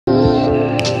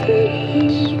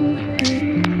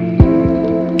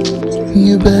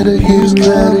Here's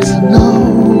glad to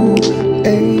know. Ay,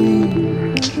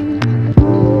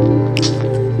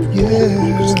 yeah.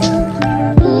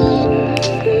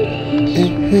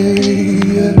 Hey,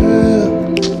 yeah.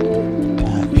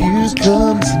 Here's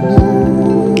come to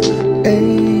know. Ay,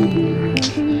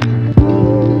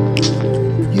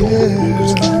 yeah.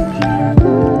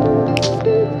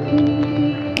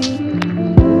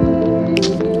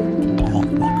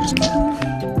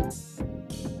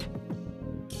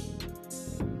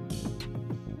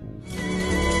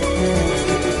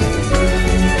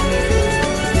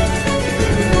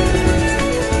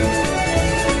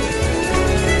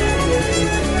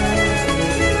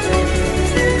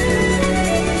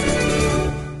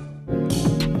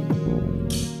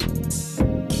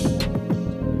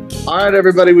 All right,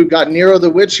 everybody, we've got Nero the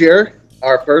Witch here,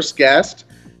 our first guest.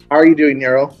 How are you doing,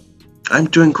 Nero? I'm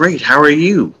doing great. How are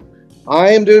you? I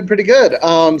am doing pretty good.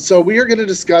 So we are going to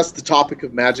discuss the topic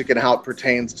of magic and how it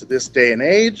pertains to this day and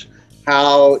age,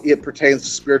 how it pertains to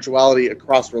spirituality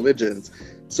across religions.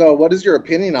 So what is your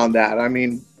opinion on that? I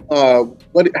mean,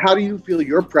 how do you feel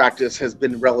your practice has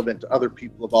been relevant to other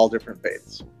people of all different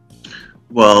faiths?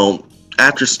 Well,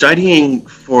 after studying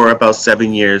for about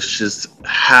 7 years, just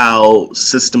how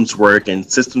systems work and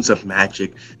systems of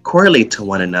magic correlate to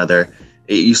one another,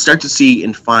 you start to see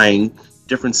and find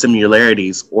different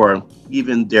similarities or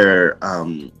even their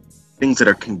things that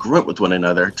are congruent with one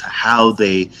another to how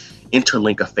they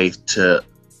interlink a faith to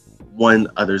one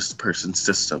other person's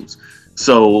systems.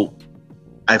 So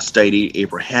I've studied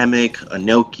Abrahamic,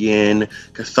 Enochian,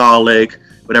 Catholic,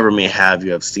 whatever may have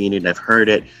you. I've seen it, I've heard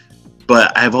it.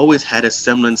 But I've always had a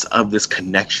semblance of this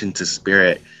connection to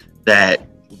spirit that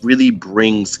really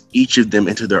brings each of them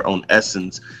into their own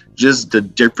essence, just the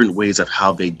different ways of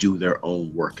how they do their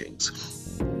own workings.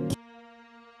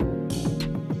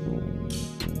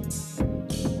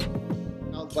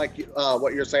 Sounds like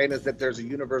what you're saying is that there's a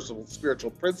universal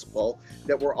spiritual principle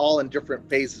that we're all in different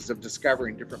phases of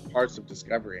discovering, different parts of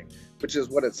discovering, which is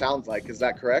what it sounds like. Is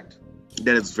that correct?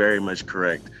 That is very much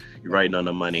correct. You're right on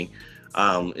the money.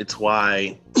 It's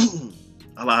why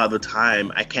a lot of the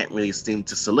time I can't really seem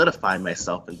to solidify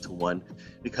myself into one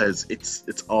because it's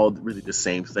all really the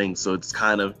same thing. So it's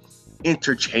kind of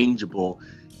interchangeable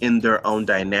in their own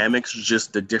dynamics,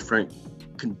 just the different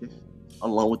conditions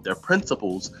along with their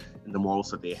principles and the morals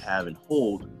that they have and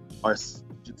hold are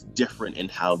just different in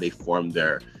how they form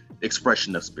their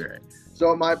expression of spirit.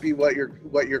 So it might be what you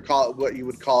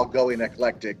would call going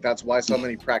eclectic. That's why so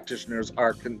many practitioners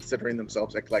are considering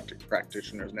themselves eclectic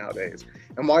practitioners nowadays,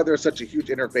 and why there's such a huge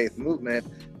interfaith movement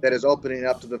that is opening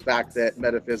up to the fact that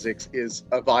metaphysics is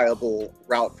a viable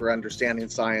route for understanding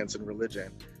science and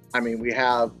religion. I mean, we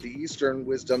have the Eastern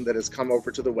wisdom that has come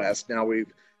over to the West. Now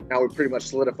we've pretty much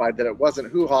solidified that it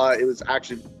wasn't hoo-ha. It was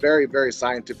actually very, very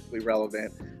scientifically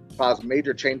relevant. Caused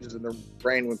major changes in the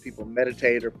brain when people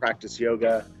meditate or practice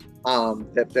yoga.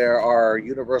 That there are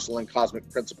universal and cosmic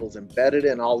principles embedded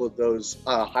in all of those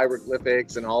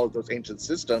hieroglyphics and all of those ancient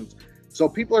systems. So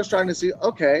people are starting to see,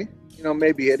 okay,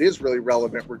 maybe it is really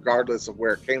relevant regardless of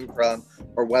where it came from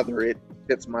or whether it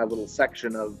fits my little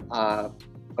section of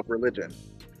religion.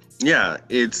 Yeah,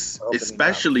 it's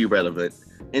especially relevant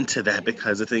into that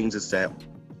because the things is that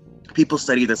people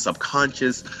study the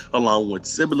subconscious along with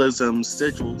symbolism,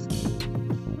 sigils.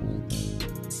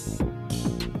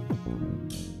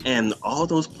 And all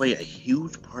those play a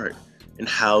huge part in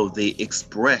how they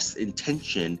express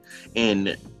intention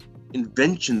and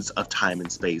inventions of time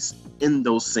and space in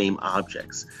those same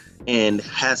objects and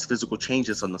has physical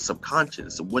changes on the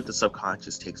subconscious, what the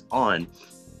subconscious takes on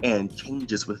and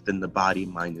changes within the body,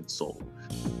 mind, and soul.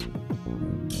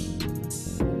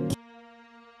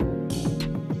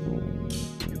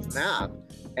 It's math,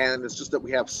 and it's just that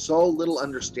we have so little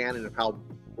understanding of how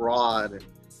broad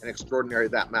and extraordinary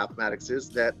that mathematics is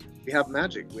that we have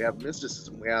magic, we have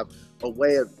mysticism, we have a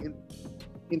way of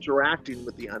interacting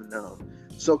with the unknown.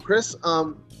 So Chris,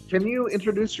 can you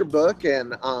introduce your book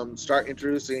and start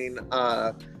introducing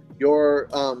your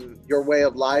way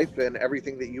of life and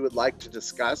everything that you would like to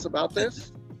discuss about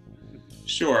this?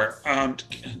 Sure.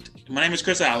 My name is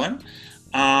Chris Allen.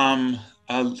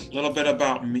 A little bit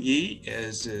about me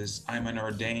is I'm an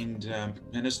ordained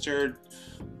minister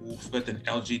with an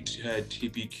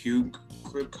LGBTQ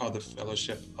group called the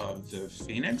Fellowship of the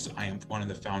Phoenix. I am one of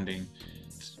the founding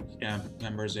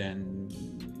members and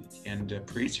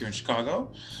priest here in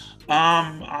Chicago.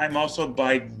 I'm also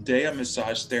by day a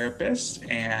massage therapist,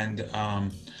 and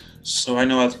so I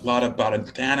know a lot about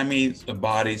anatomy, the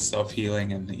body,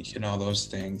 self-healing, and those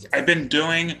things. I've been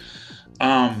doing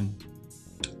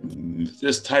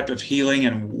this type of healing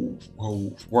and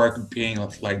work being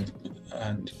like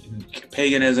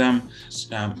paganism,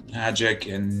 magic,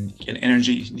 and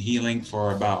energy healing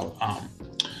for about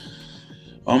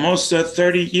almost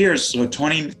 30 years, so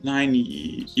 29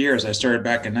 years. I started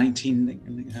back in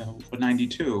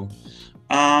 1992.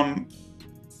 I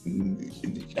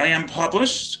am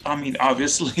published. I mean,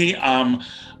 obviously,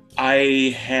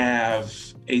 I have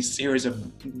a series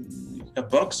of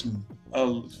books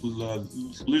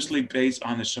loosely based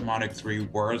on the shamanic three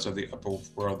worlds of the upper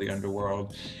world, the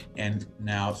underworld, and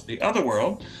now the other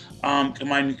world.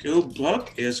 My new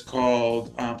book is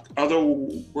called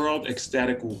Otherworld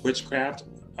Ecstatic Witchcraft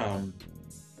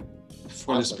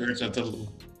for the Spirits of the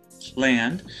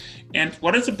Land. And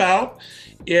what it's about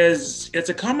is it's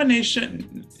a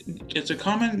combination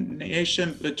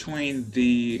between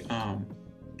the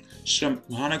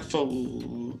shamanic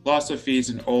philosophies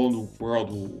and old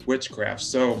world witchcraft.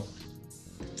 So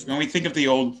when we think of the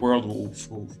old world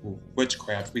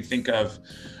witchcraft, we think of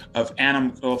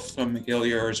animal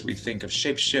familiars, we think of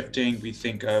shape-shifting, we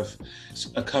think of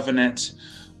a covenant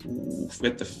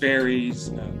with the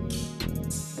fairies.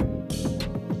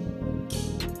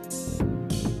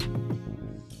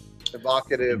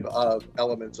 Evocative of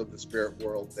elements of the spirit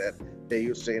world that they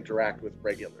used to interact with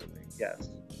regularly. Yes.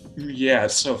 Yeah,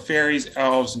 so fairies,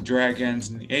 elves, and dragons,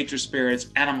 and nature spirits,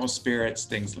 animal spirits,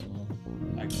 things like that.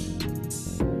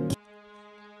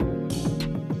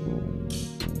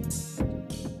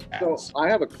 So I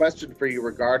have a question for you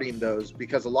regarding those,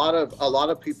 because a lot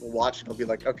of people watching will be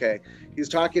like, okay, he's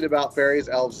talking about fairies,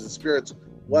 elves, and spirits.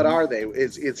 What are they?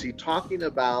 Is he talking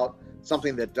about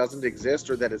something that doesn't exist,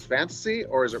 or that is fantasy,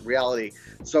 or is it reality?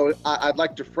 So I'd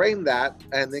like to frame that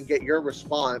and then get your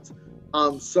response.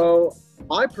 So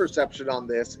my perception on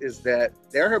this is that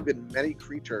there have been many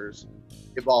creatures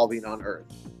evolving on Earth,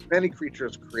 many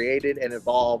creatures created and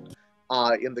evolved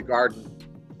in the garden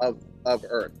of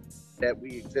Earth that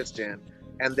we exist in,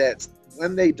 and that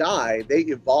when they die, they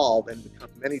evolve and become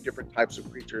many different types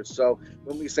of creatures. So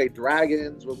when we say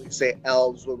dragons, when we say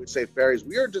elves, when we say fairies,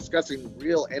 we are discussing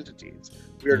real entities.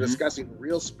 We are discussing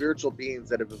real spiritual beings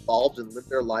that have evolved and lived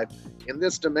their life in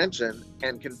this dimension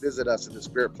and can visit us in the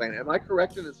spirit plane. Am I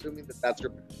correct in assuming that that's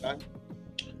your paradigm?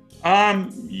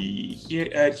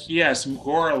 Yes,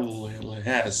 more or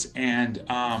less, and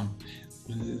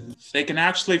they can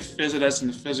actually visit us in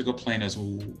the physical plane as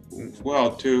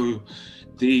well. To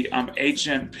the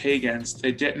ancient pagans,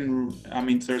 they didn't. I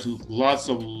mean, there's lots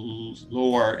of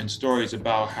lore and stories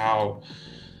about how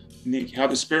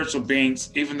the spiritual beings,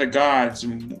 even the gods,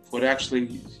 would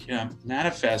actually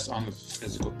manifest on the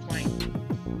physical plane.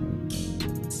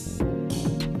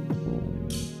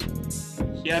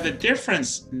 Yeah, the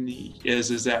difference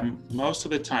is that most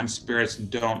of the time spirits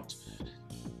don't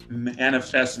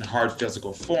manifest in hard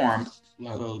physical form.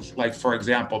 Like, for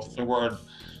example, the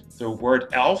word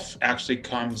elf actually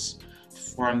comes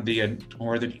from the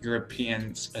Northern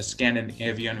European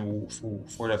Scandinavian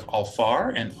word of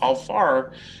alfar, and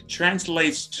alfar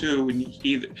translates to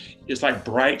it's like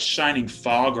bright shining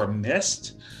fog or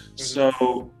mist.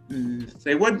 So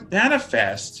they would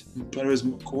manifest, but it was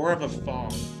more of a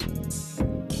fog.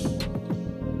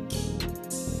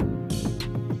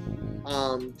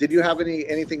 Did you have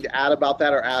anything to add about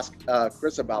that, or ask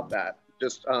Chris about that?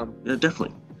 Just Yeah,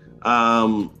 definitely.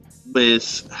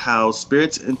 With how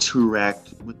spirits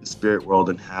interact with the spirit world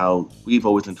and how we've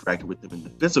always interacted with them in the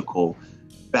physical,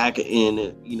 back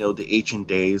in the ancient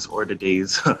days, or the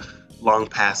days long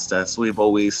past us, we've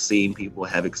always seen people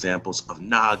have examples of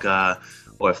naga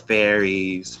or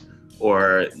fairies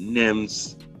or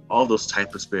nymphs, all those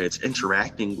type of spirits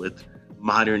interacting with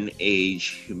modern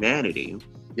age humanity.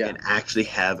 And actually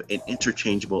have an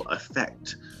interchangeable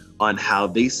effect on how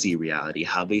they see reality,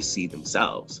 how they see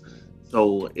themselves.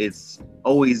 So it's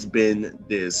always been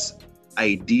this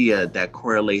idea that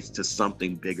correlates to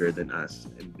something bigger than us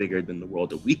and bigger than the world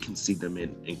that we can see them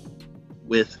in. And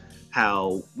with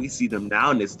how we see them now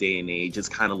in this day and age, it's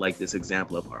kind of like this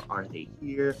example of, are they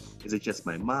here? Is it just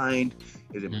my mind?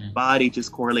 Is it my body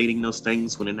just correlating those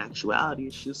things? When in actuality,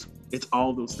 it's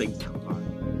all those things combined.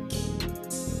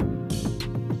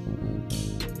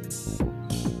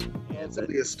 So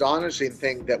the astonishing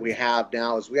thing that we have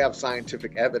now is we have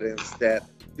scientific evidence that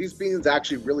these beings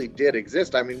actually really did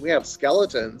exist. I mean, we have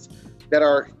skeletons that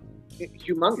are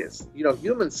humongous,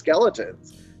 human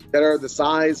skeletons that are the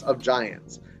size of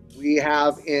giants. We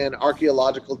have in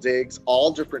archaeological digs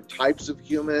all different types of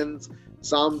humans,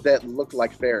 some that look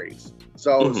like fairies.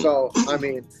 So I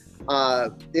mean,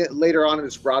 later on in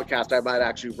this broadcast, I might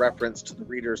actually reference to the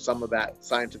readers some of that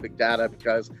scientific data,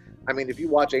 because, I mean, if you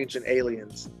watch Ancient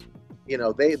Aliens,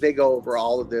 they go over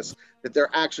all of this, that there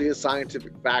actually is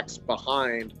scientific facts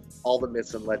behind all the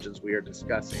myths and legends we are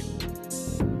discussing.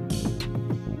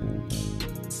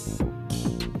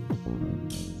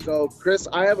 So, Chris,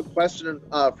 I have a question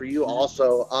for you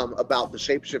also about the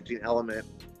shape-shifting element,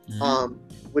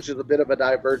 which is a bit of a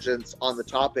divergence on the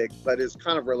topic, but is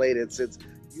kind of related, since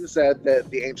you said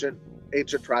that the ancient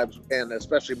tribes and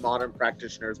especially modern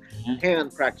practitioners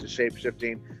can practice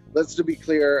shape-shifting. Let's to be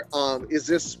clear, is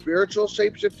this spiritual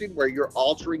shape-shifting where you're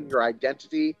altering your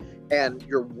identity and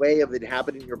your way of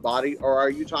inhabiting your body, or are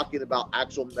you talking about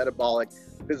actual metabolic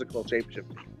physical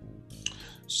shape-shifting?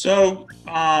 So,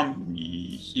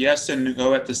 yes and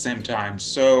no at the same time.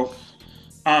 So,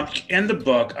 in the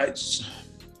book,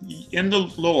 in the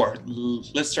lore,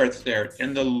 let's start there.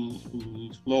 In the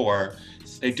lore,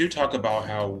 they do talk about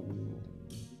how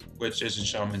witches and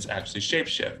shamans actually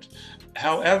shapeshift.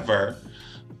 However,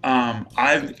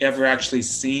 I've ever actually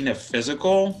seen a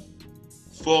physical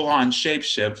full-on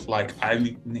shapeshift, like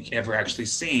I've ever actually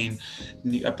seen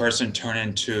a person turn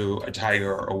into a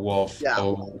tiger or a wolf.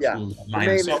 The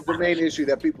main issue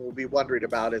that people will be wondering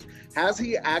about is, has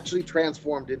he actually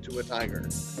transformed into a tiger?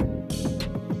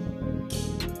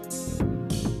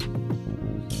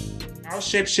 How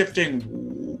shapeshifting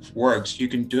works, you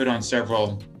can do it on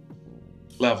several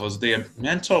levels. The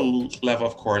mental level,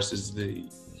 of course, is the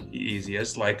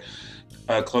easiest. Like,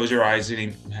 close your eyes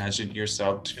and imagine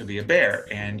yourself to be a bear,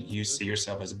 and you see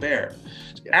yourself as a bear.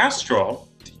 Astral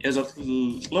is a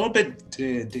little bit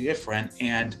different,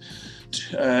 and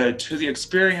to the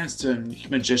experienced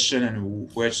magician and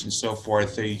witch and so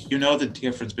forth, you know the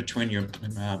difference between your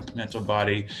mental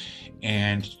body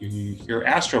and your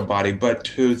astral body. But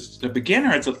to the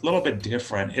beginner, it's a little bit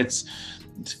different.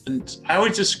 I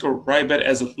would describe it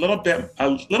as a little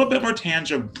bit more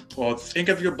tangible. Think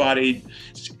of your body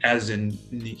as in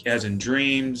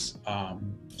dreams,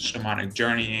 shamanic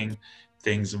journeying,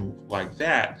 things like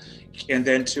that. And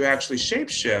then to actually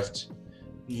shapeshift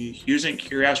using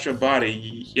your astral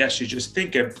body, yes, you just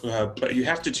think it, but you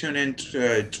have to tune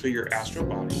into your astral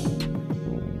body.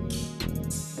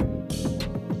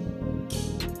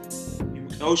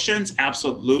 Emotions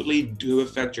absolutely do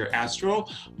affect your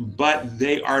astral, but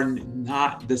they are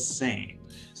not the same.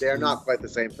 They're not quite the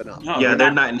same phenomenon. No, yeah,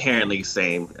 they're not inherently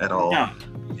same at all. No.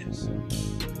 Yes.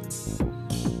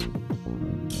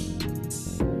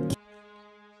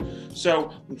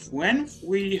 So when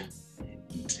we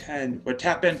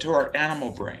tap into our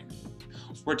animal brain,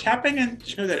 we're tapping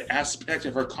into that aspect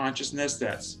of our consciousness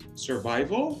that's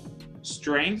survival,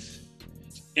 strength,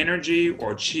 energy,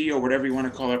 or chi, or whatever you want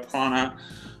to call it, prana,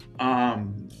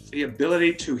 the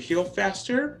ability to heal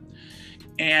faster,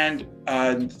 and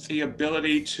the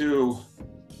ability to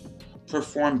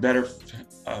perform better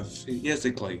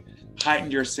physically, heighten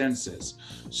your senses.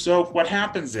 So what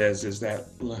happens is that,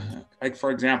 like, for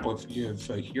example,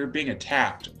 if you're being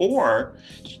attacked, or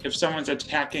if someone's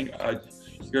attacking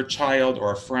your child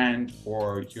or a friend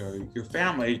or your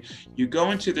family, you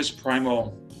go into this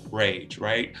primal rage,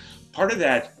 right? Part of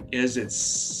that is it's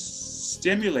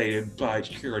stimulated by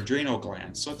your adrenal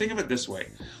glands. So think of it this way.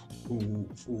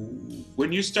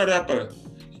 When you start up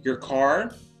your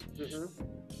car,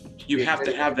 you have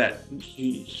to have that.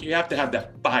 You have to have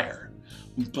that fire.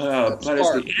 But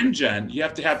it's the engine. You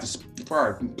have to have the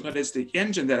spark. But it's the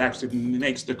engine that actually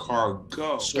makes the car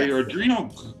go. So your adrenal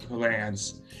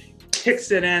glands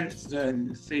kicks it in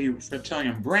the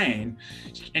reptilian brain,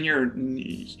 and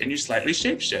you slightly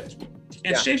shapeshift.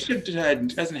 And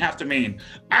shapeshift doesn't have to mean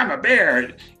I'm a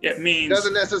bear. It means, it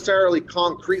doesn't necessarily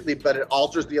concretely, but it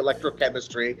alters the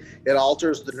electrochemistry. It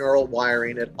alters the neural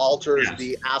wiring. It alters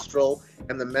the astral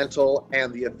and the mental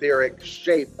and the etheric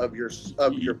shape of your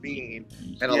being,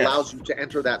 and allows you to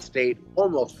enter that state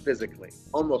almost physically,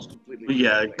 almost completely.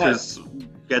 Yeah, because you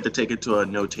have to take it to a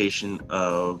notation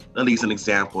of at least an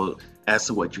example as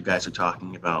to what you guys are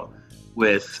talking about.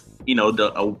 With,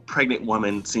 a pregnant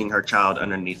woman seeing her child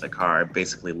underneath a car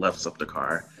basically lifts up the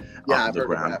car off the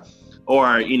ground.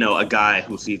 Or, a guy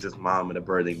who sees his mom in a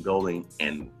burning building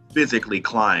and physically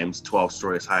climbs 12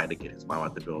 stories high to get his mom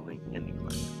out the building, and he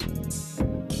climbs.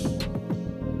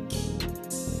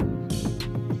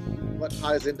 What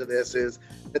ties into this is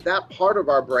that part of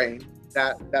our brain,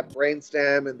 that brain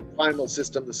stem and the primal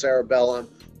system, the cerebellum,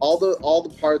 all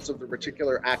the parts of the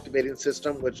reticular activating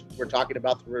system, which we're talking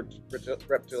about, the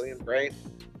reptilian brain,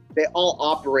 they all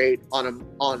operate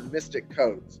on mystic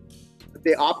codes.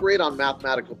 They operate on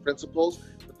mathematical principles,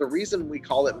 but the reason we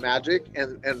call it magic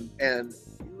and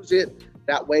use it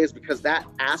that way is because that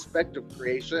aspect of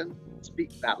creation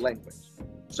speaks that language.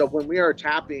 So when we are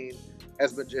tapping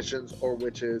as magicians or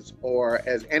witches or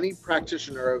as any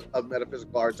practitioner of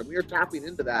metaphysical arts, and we are tapping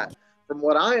into that, from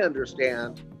what I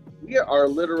understand, we are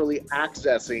literally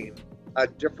accessing a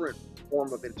different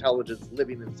form of intelligence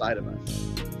living inside of us.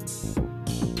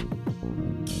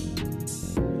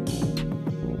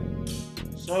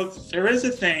 So there is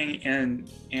a thing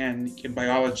in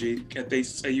biology that they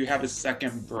say you have a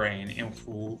second brain, and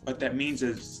what that means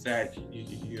is that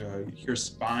your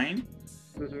spine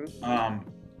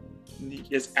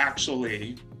is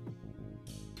actually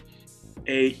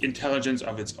a intelligence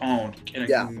of its own, and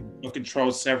it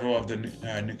controls several of the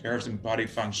nerves and body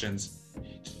functions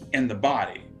in the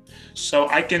body. So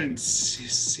I can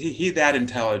see that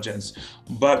intelligence,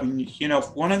 but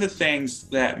one of the things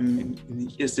that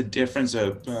is the difference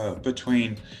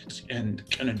between an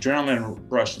adrenaline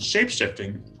rush and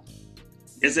shapeshifting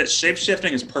is that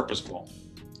shapeshifting is purposeful.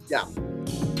 Yeah.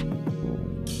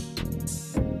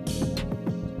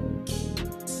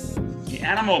 The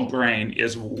animal brain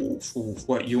is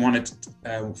what you want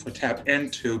to tap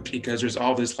into, because there's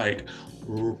all this like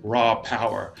raw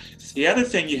power. The other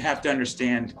thing you have to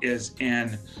understand is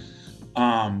in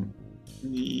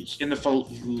the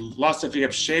philosophy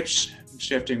of shape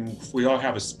shifting, we all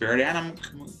have a spirit animal.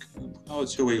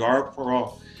 It's who we are. We're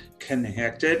all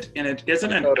connected, and it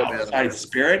isn't an outside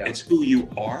spirit. It's who you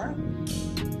are.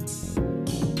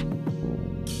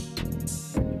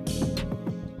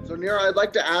 So Nira, I'd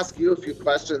like to ask you a few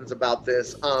questions about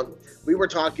this. We were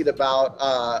talking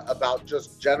about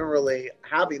just generally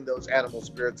having those animal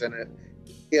spirits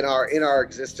in our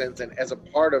existence and as a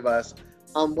part of us.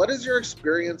 What is your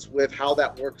experience with how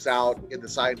that works out in the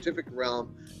scientific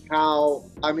realm? How,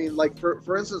 I mean, like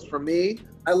for instance, for me,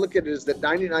 I look at it as that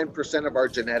 99% of our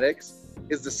genetics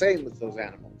is the same with those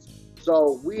animals.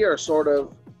 So we are sort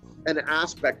of an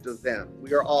aspect of them.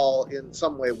 We are all in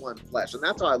some way one flesh, and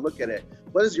that's how I look at it.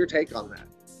 What is your take on that?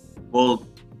 Well,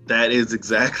 that is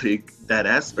exactly that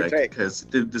aspect, because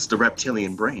this the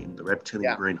reptilian brain. The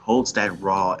reptilian brain holds that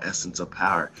raw essence of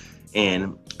power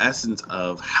and essence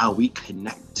of how we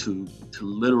connect to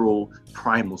literal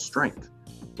primal strength.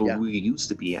 But we used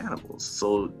to be animals.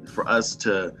 So for us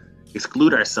to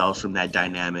exclude ourselves from that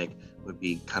dynamic would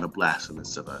be kind of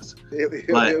blasphemous of us.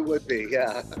 It would be,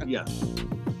 yeah. Yeah.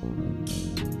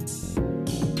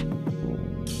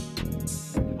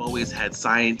 We've always had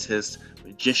scientists,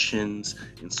 magicians,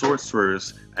 and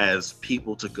sorcerers as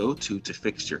people to go to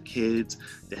fix your kids,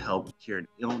 to help cure an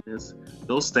illness.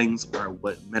 Those things are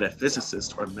what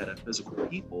metaphysicists or metaphysical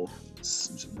people,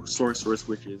 sorcerers,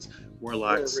 witches,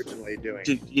 warlocks, were originally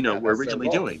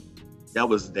doing. That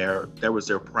was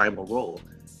their primal role.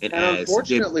 And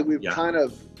unfortunately, we've kind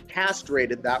of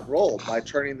castrated that role by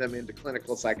turning them into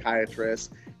clinical psychiatrists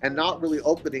and not really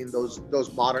opening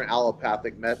those modern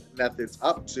allopathic methods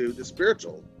up to the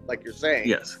spiritual, like you're saying.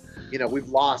 Yes. We've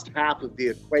lost half of the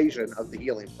equation of the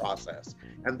healing process.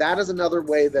 And that is another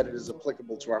way that it is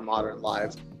applicable to our modern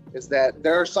lives, is that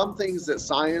there are some things that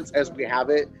science as we have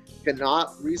it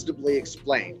cannot reasonably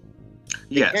explain.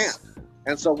 Yes. It can't.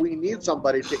 And so we need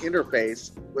somebody to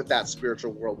interface with that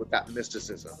spiritual world, with that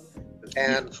mysticism.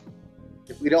 And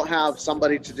if we don't have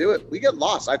somebody to do it, we get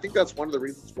lost. I think that's one of the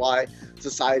reasons why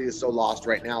society is so lost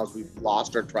right now, is we've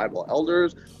lost our tribal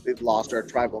elders, we've lost our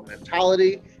tribal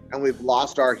mentality, and we've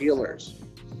lost our healers.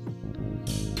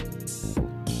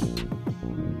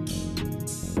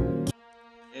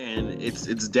 And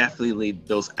it's definitely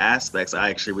those aspects.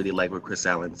 I actually really like what Chris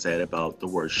Allen said about the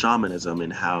word shamanism,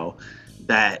 and how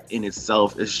that in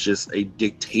itself is just a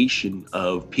dictation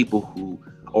of people who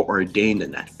are ordained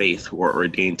in that faith, who are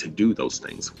ordained to do those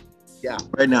things. Yeah.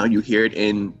 Right now you hear it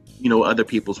in other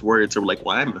people's words, are like,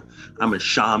 well, I'm a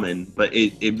shaman, but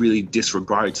it really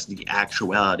disregards the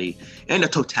actuality and the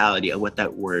totality of what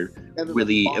that word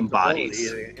really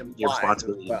embodies. The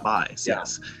responsibility implies,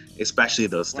 yes. Especially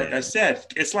those things. Like I said,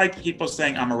 it's like people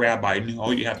saying, I'm a rabbi.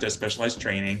 No, you have to have specialized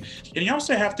training. And you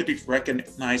also have to be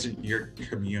recognized in your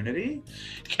community.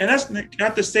 And that's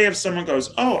not to say if someone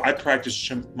goes, oh, I practice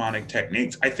shamanic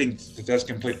techniques. I think that's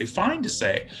completely fine to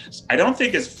say. I don't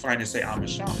think it's fine to say I'm a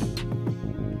shaman.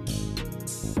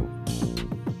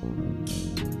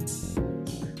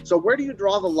 So where do you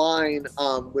draw the line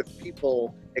with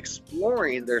people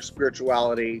exploring their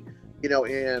spirituality,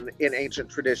 in ancient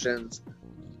traditions?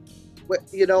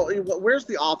 Where's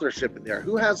the authorship in there?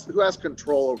 Who has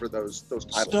control over those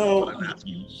titles? So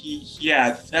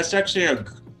yeah, that's actually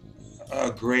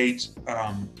a great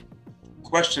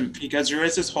question, because there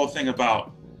is this whole thing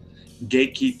about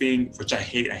gatekeeping, which I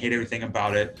hate everything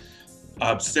about it,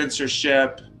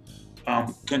 censorship,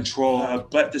 control.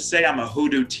 But to say I'm a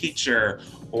hoodoo teacher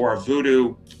or a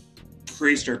voodoo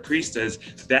priest or priestess,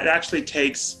 that actually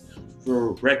takes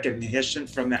recognition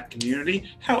from that community.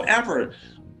 However,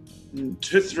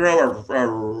 to throw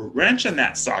a wrench in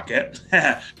that socket,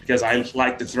 because I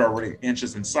like to throw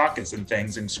wrenches in sockets and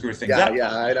things and screw things up.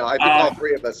 Yeah, I know. I think all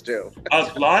three of us do.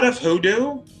 A lot of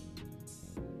hoodoo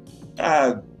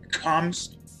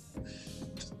comes,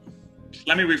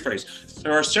 let me rephrase.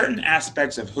 There are certain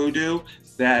aspects of hoodoo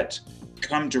that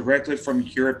come directly from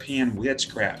European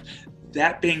witchcraft.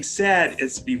 That being said,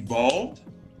 it's evolved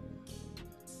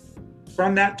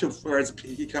from that to where it's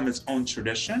become its own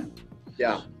tradition.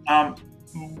 Yeah.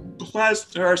 Plus,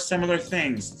 there are similar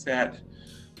things that,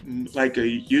 like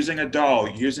using a doll,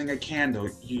 using a candle,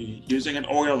 using an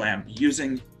oil lamp,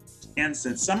 using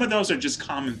incense. Some of those are just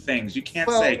common things. You can't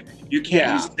say, you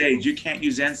can't use sage, you can't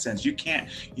use incense, you can't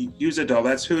use a doll.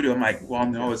 That's hoodoo. I'm like, well,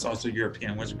 no, it's also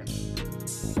European witchcraft.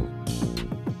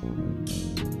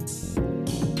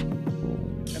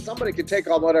 And somebody can take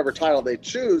on whatever title they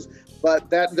choose, but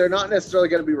that they're not necessarily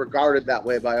going to be regarded that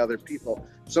way by other people.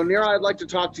 So Nira, I'd like to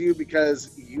talk to you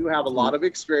because you have a lot of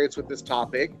experience with this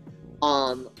topic.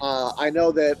 I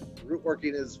know that root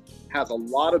working has a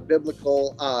lot of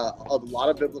biblical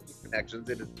connections.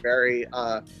 It is very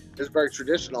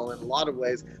traditional in a lot of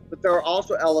ways, but there are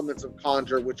also elements of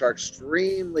conjure which are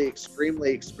extremely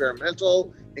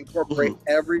experimental, incorporate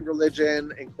every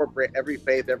religion, incorporate every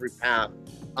faith, every path,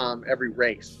 every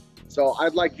race. So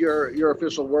I'd like your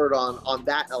official word on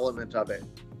that element of it.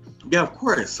 Yeah, of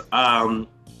course.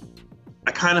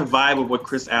 I kind of vibe with what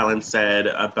Chris Allen said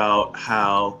about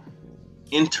how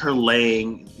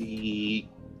interlaying the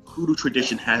hoodoo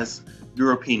tradition has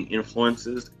European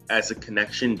influences as a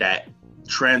connection that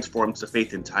transforms the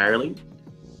faith entirely.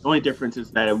 The only difference is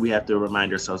that we have to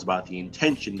remind ourselves about the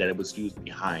intention that it was used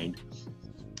behind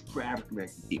for African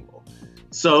American people.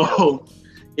 So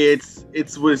it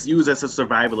was used as a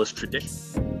survivalist tradition.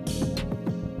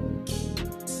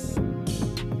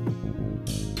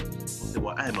 Say,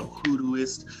 well, I'm a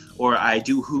hoodooist, or I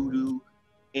do hoodoo,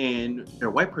 and they're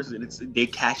a white person. They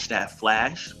catch that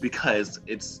flash because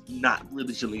it's not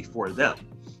religiously for them.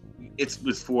 It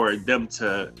was for them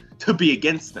to be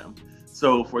against them.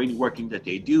 So for any working that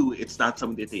they do, it's not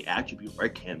something that they attribute or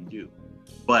can do.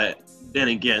 But then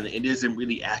again, it isn't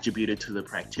really attributed to the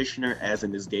practitioner, as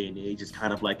in this day and age. It's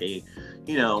kind of like a,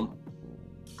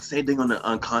 same thing on the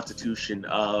Constitution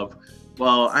of,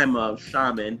 well, I'm a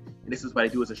shaman, and this is what I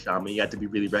do as a shaman. You have to be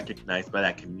really recognized by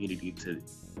that community to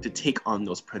take on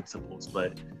those principles.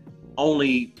 But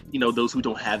only, those who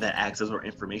don't have that access or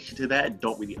information to that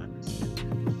don't really understand.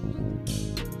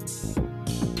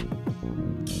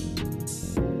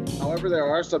 However, there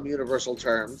are some universal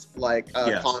terms like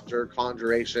conjure,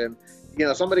 conjuration.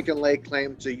 Somebody can lay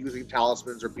claim to using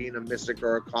talismans or being a mystic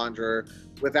or a conjurer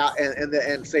without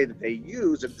and say that they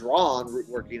use and draw on root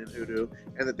working and hoodoo,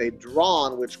 and that they draw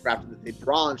on witchcraft, and that they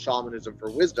draw on shamanism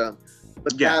for wisdom.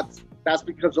 But that's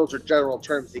because those are general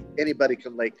terms that anybody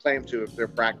can lay claim to if they're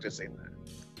practicing that.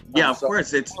 Yeah, of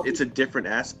course, it's a different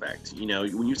aspect.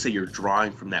 When you say you're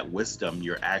drawing from that wisdom,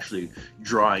 you're actually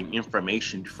drawing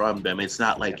information from them. It's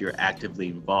not like you're actively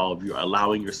involved. You're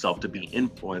allowing yourself to be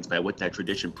influenced by what that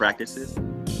tradition practices.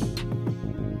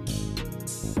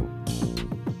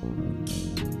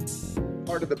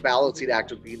 Part of the balancing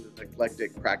act of being an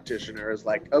eclectic practitioner is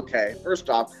like, okay, first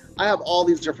off, I have all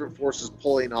these different forces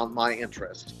pulling on my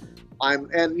interest. I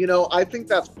think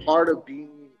that's part of being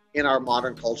in our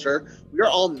modern culture. We are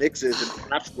all mixes and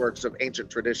patchworks of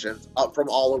ancient traditions up from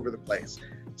all over the place.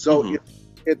 So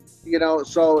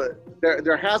so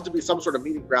there has to be some sort of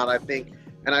meeting ground, I think.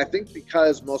 And I think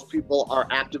because most people are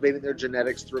activating their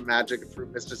genetics through magic and through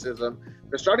mysticism,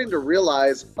 they're starting to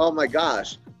realize, oh my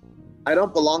gosh, I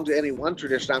don't belong to any one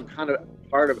tradition. I'm kind of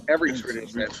part of every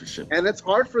tradition. And it's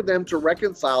hard for them to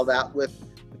reconcile that with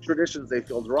the traditions they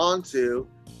feel drawn to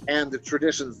and the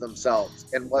traditions themselves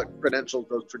and what credentials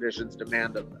those traditions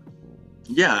demand of them.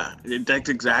 Yeah, that's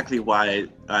exactly why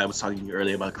I was talking to you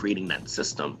earlier about creating that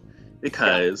system.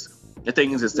 Because the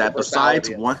thing is that besides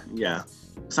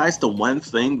the one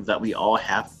thing that we all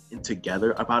have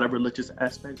together about our religious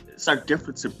aspects, it's our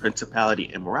difference in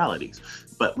principality and moralities.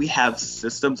 But we have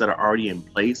systems that are already in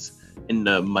place in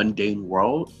the mundane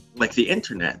world, like the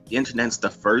internet. The internet's the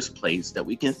first place that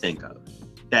we can think of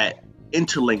that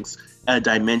interlinks a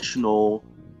dimensional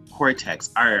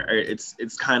cortex.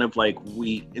 It's kind of like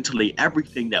we interlay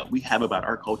everything that we have about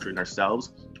our culture and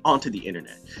ourselves onto the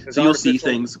internet. So you'll see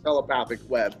things telepathic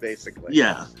web, basically.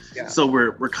 Yeah. So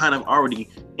we're kind of already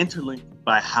interlinked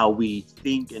by how we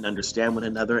think and understand one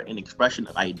another, and expression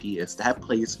of ideas. That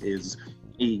place is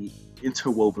a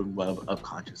interwoven web of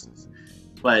consciousness.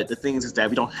 But the thing is that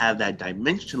we don't have that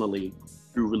dimensionally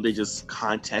through religious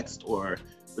context or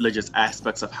religious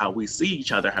aspects of how we see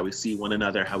each other, how we see one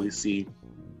another, how we see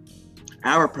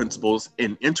our principles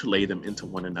and interlay them into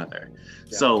one another.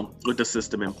 Yeah. So with the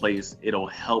system in place, it'll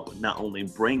help not only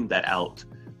bring that out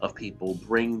of people,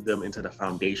 bring them into the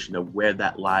foundation of where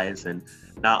that lies, and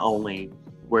not only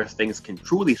where things can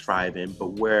truly thrive in,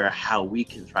 but how we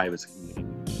can thrive as a community.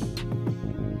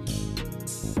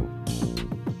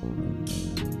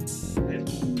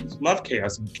 Love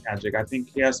chaos magic. I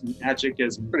think chaos magic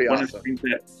is Pretty one awesome. of the things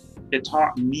that it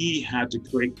taught me how to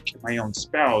create my own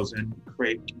spells and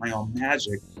create my own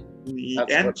magic,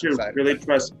 That's and what's to exciting. really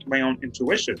trust my own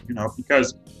intuition.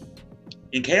 because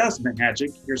in chaos magic,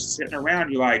 you're sitting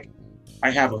around, you're like, I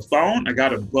have a phone, I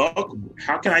got a book.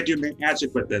 How can I do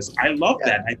magic with this? I love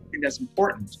that. I think that's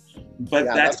important. But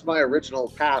Yeah, that's my original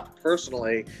path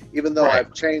personally, even though Right.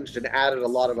 I've changed and added a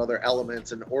lot of other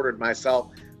elements and ordered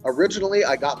myself. Originally,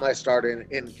 I got my start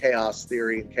in chaos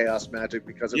theory and chaos magic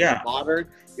because it was modern,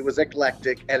 it was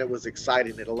eclectic, and it was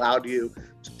exciting. It allowed you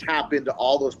to tap into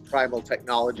all those primal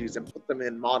technologies and put them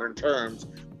in modern terms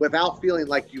without feeling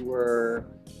like you were,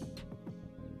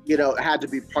 had to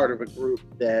be part of a group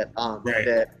that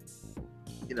that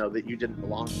you didn't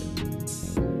belong to.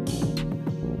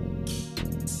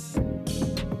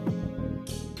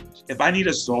 If I need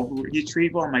a soul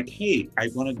retrieval, I'm like, hey,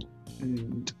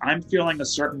 I'm feeling a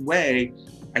certain way.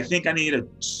 I think I need a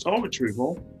soul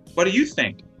retrieval. What do you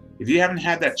think? If you haven't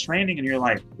had that training and you're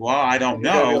like, well, I don't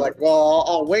know. You're like, well,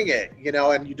 I'll wing it,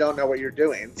 and you don't know what you're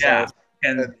doing. So,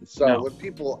 Yeah. When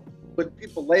people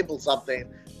label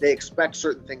something, they expect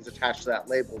certain things attached to that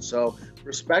label. So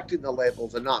respecting the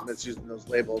labels and not misusing those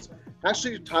labels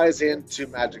actually ties into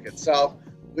magic itself,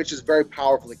 which is very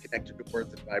powerfully connected to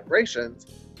words and vibrations.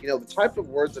 The type of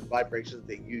words and vibrations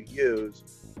that you use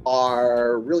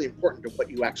are really important to what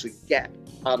you actually get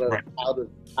out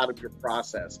of your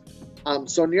process.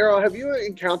 So Nero, have you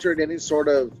encountered any sort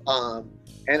of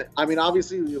and I mean,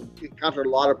 obviously you've encountered a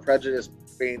lot of prejudice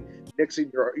between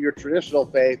mixing your traditional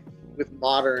faith with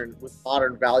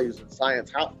modern values and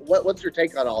science. What's your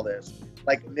take on all this?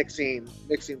 Like mixing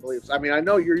beliefs. I mean, I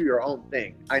know you're your own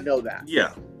thing. I know that.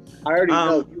 Yeah. I already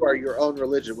know you are your own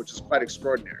religion, which is quite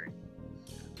extraordinary.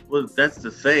 Well, that's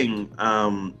the thing.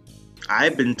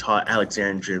 I've been taught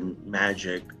Alexandrian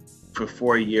magic for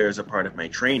 4 years, a part of my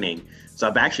training. So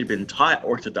I've actually been taught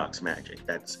Orthodox magic.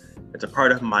 That's a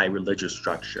part of my religious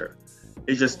structure.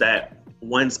 It's just that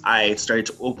once I started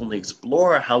to openly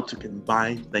explore how to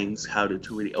combine things, how to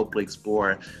really openly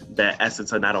explore the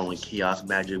essence of not only chaos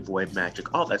magic, void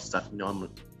magic, all that stuff,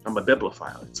 I'm a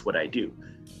bibliophile. It's what I do.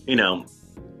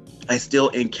 I still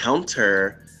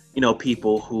encounter,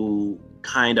 people who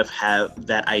kind of have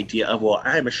that idea of, well,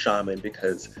 I'm a shaman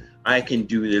because I can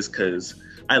do this because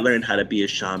I learned how to be a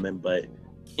shaman, but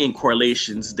in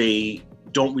correlations, they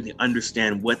don't really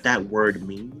understand what that word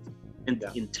means and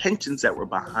the intentions that were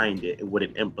behind it and what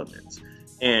it implements.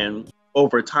 And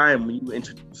over time, when you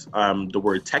introduce the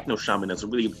word techno-shamanism,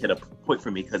 really hit a point for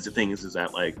me, because the thing is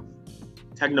that like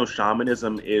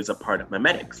techno-shamanism is a part of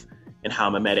memetics and how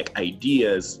memetic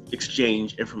ideas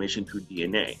exchange information through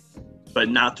DNA, but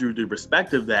not through the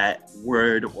respect of that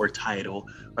word or title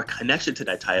or connection to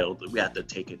that title. We have to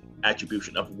take an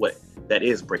attribution of what that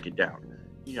is, break it down.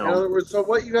 In other words, so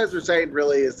what you guys are saying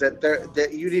really is that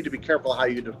you need to be careful how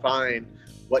you define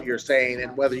what you're saying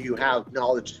and whether you have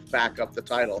knowledge to back up the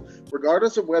title.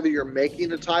 Regardless of whether you're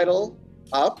making a title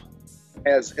up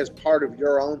as part of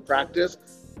your own practice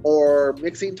or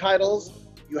mixing titles,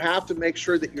 you have to make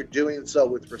sure that you're doing so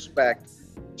with respect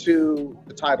to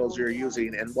the titles you're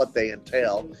using and what they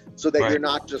entail, so that you're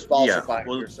not just falsifying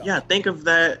yourself. Yeah, think of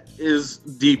that as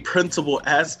the principal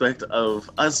aspect of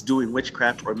us doing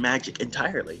witchcraft or magic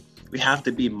entirely. We have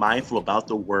to be mindful about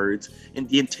the words and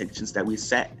the intentions that we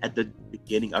set at the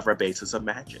beginning of our basis of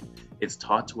magic. It's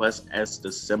taught to us as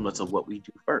the semblance of what we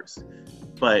do first.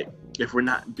 But if we're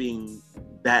not being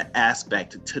that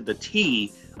aspect to the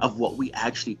T of what we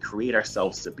actually create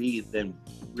ourselves to be, then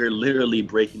we're literally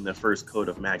breaking the first code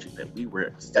of magic that we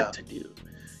were set to do.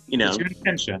 It's your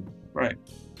intention, right?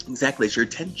 Exactly, it's your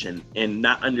intention, and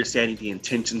not understanding the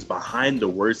intentions behind the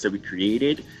words that we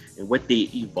created and what they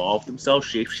evolved themselves,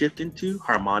 shapeshift into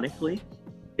harmonically.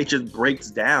 It just breaks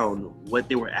down what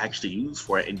they were actually used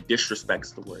for and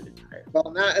disrespects the word entirely.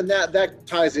 Well, that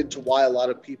ties into why a lot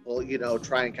of people,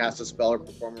 try and cast a spell or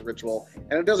perform a ritual,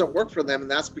 and it doesn't work for them, and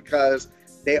that's because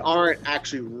they aren't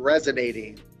actually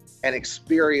resonating and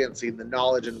experiencing the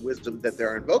knowledge and wisdom that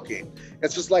they're invoking.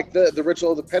 It's just like the ritual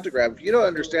of the pentagram. If you don't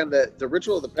understand that the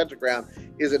ritual of the pentagram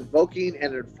is invoking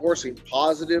and enforcing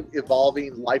positive,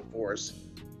 evolving life force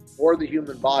for the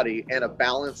human body and a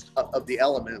balance of the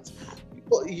elements,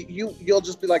 you'll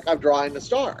just be like, I'm drawing a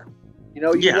star. You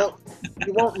know, Yeah.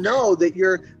 you won't know that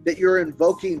you're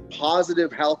invoking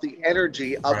positive, healthy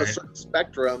energy of a Right. certain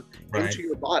spectrum Right. into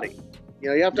your body. You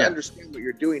know, you have to Yeah. understand what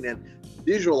you're doing and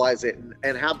visualize it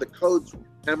and have the codes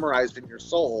memorized in your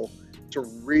soul to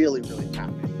really, really tap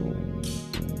in.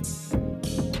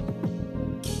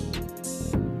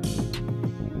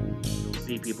 You'll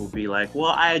see people be like,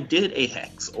 well, I did a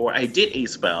hex or I did a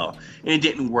spell and it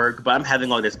didn't work, but I'm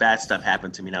having all this bad stuff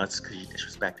happen to me now. It's because you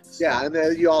disrespected the Yeah, spell. and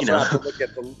then you also know. have to look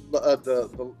at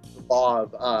the law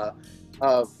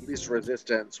of least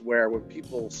resistance, where when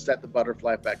people set the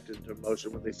butterfly effect into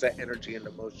motion, when they set energy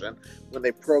into motion, when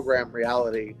they program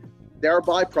reality, there are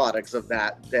byproducts of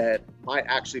that might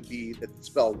actually be that the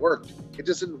spell worked. It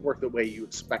just didn't work the way you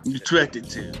expected You it. expected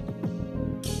to.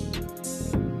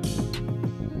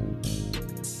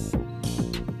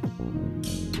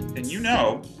 And you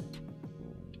know,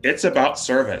 it's about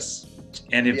service.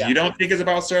 And if Yeah. you don't think it's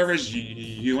about service,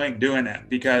 you ain't doing it.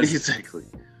 Because Exactly.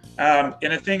 and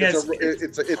the thing is,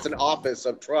 It's an office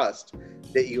of trust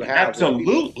that you have.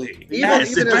 absolutely.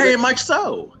 Yes, even if very it- much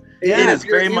so. Yeah, It is if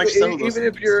you're- very much so.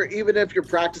 Even if you're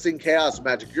practicing chaos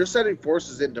magic, you're setting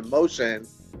forces into motion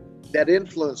that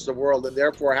influence the world and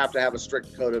therefore have to have a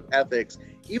strict code of ethics.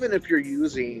 Even if you're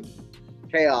using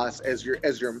chaos as your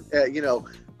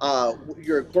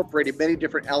you're incorporating many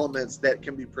different elements that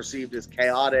can be perceived as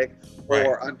chaotic or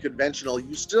Right. unconventional,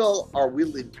 you still are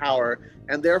wielding power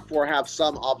and therefore have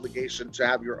some obligation to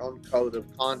have your own code of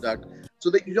conduct so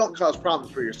that you don't cause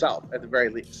problems for yourself at the very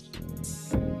least.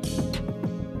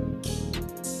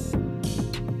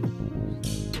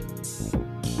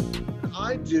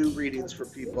 I do readings for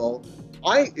people.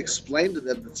 I explain to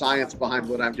them the science behind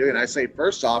what I'm doing. I say,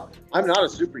 first off, I'm not a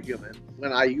superhuman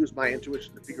when I use my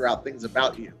intuition to figure out things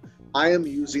about you. I am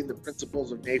using the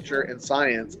principles of nature and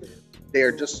science.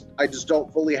 I just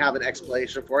don't fully have an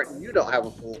explanation for it, and you don't have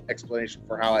a full explanation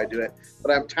for how I do it.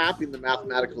 But I'm tapping the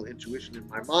mathematical intuition in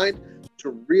my mind to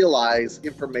realize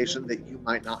information that you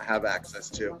might not have access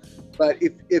to. But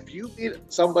if you meet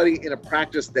somebody in a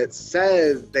practice that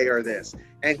says they are this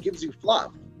and gives you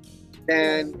fluff,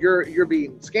 then you're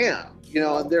being scammed. You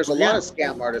know, and there's a lot of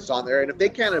scam artists on there, and if they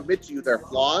can't admit to you their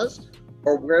flaws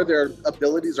or where their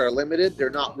abilities are limited, they're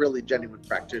not really genuine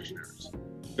practitioners.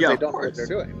 Yeah, They of don't know what course. they're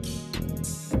doing.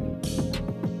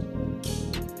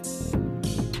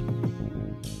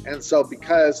 And so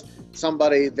because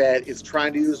somebody that is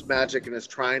trying to use magic and is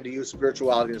trying to use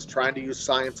spirituality and is trying to use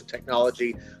science and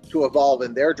technology to evolve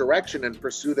in their direction and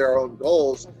pursue their own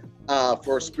goals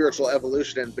for spiritual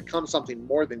evolution and become something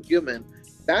more than human,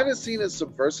 that is seen as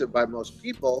subversive by most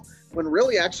people, when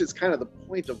really actually it's kind of the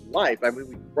point of life. I mean,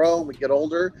 we grow and we get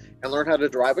older and learn how to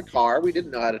drive a car. We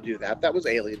didn't know how to do that. That was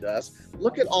alien to us.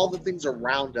 Look at all the things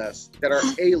around us that are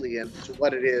alien to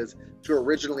what it is to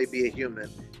originally be a human,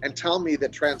 and tell me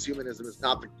that transhumanism is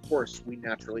not the course we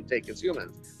naturally take as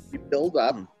humans. We build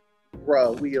up,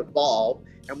 grow, we evolve,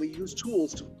 and we use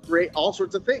tools to create all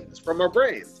sorts of things from our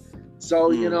brains.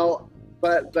 So, you know,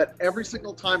 but every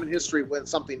single time in history when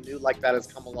something new like that has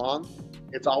come along,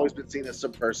 it's always been seen as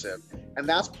subversive. And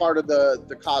that's part of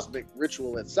the cosmic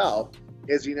ritual itself,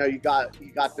 is, you know, you got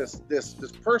this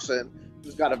person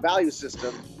who's got a value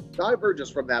system, diverges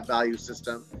from that value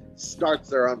system, starts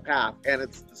their own path, and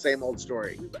it's the same old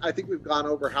story. I think we've gone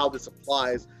over how this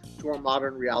applies to our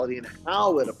modern reality and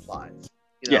how it applies,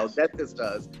 you know, that this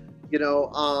does. You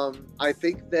know, I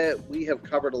think that we have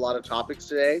covered a lot of topics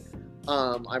today.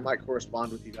 I might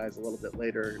correspond with you guys a little bit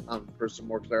later for some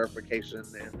more clarification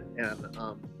and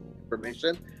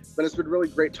information. But it's been really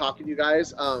great talking to you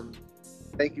guys.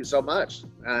 Thank you so much.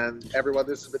 And everyone,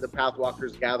 this has been the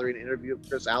Pathwalkers Gathering interview of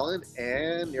Chris Allen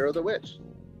and Nero the Witch.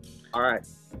 All right.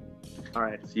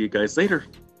 See you guys later.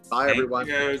 Bye, everyone.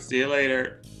 Thank you. See you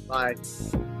later. Bye.